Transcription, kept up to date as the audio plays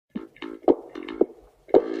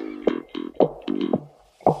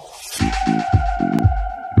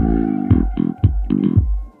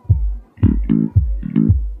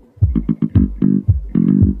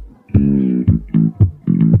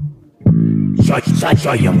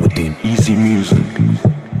I am within easy music.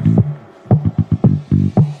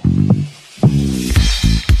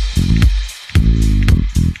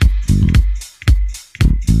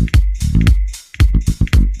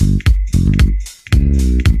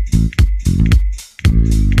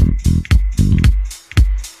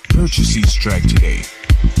 Purchase each track today.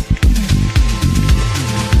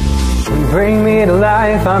 Bring me to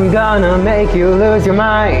life, I'm gonna make you lose your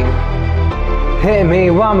mind. Hit me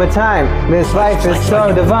one more time, this life is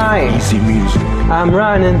so divine. Easy music. I'm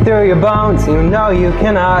running through your bones, you know you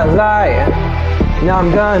cannot lie. Now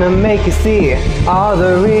I'm gonna make you see all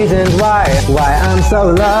the reasons why I'm so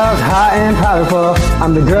loved, hot and powerful.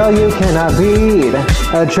 I'm the girl you cannot beat.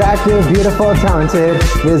 Attractive, beautiful, talented.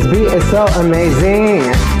 This beat is so amazing.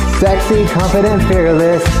 Sexy, confident,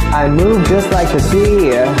 fearless. I move just like the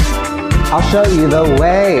sea. I'll show you the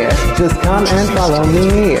way, just come and follow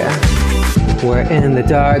me. We're in the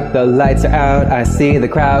dark, the lights are out. I see the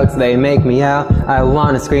crowds, they make me out. I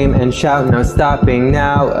wanna scream and shout, no stopping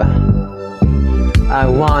now. I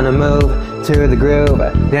wanna move to the groove,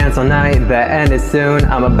 dance all night, the end is soon.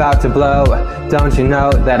 I'm about to blow, don't you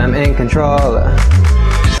know that I'm in control?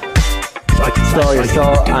 Stole your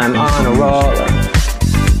soul, I'm on a roll.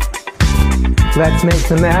 Let's make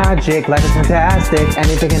some magic, life is fantastic,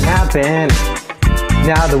 anything can happen.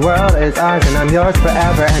 Now the world is ours and I'm yours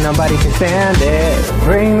forever and nobody can stand it.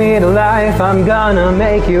 Bring me to life, I'm gonna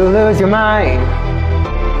make you lose your mind.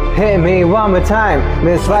 Hit me one more time,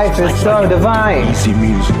 this life is so divine. Easy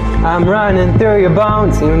music. I'm running through your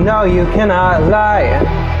bones, you know you cannot lie.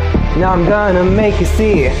 Now I'm gonna make you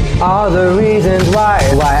see all the reasons why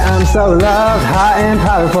I'm so loved, hot and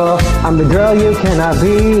powerful. I'm the girl you cannot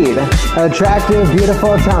beat. Attractive,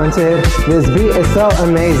 beautiful, talented. This beat is so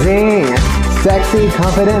amazing. Sexy,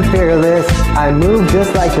 confident, fearless. I move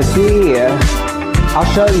just like the sea. I'll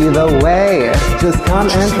show you the way, just come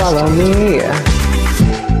and follow me.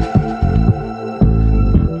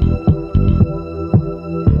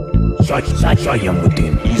 I am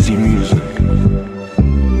within easy music.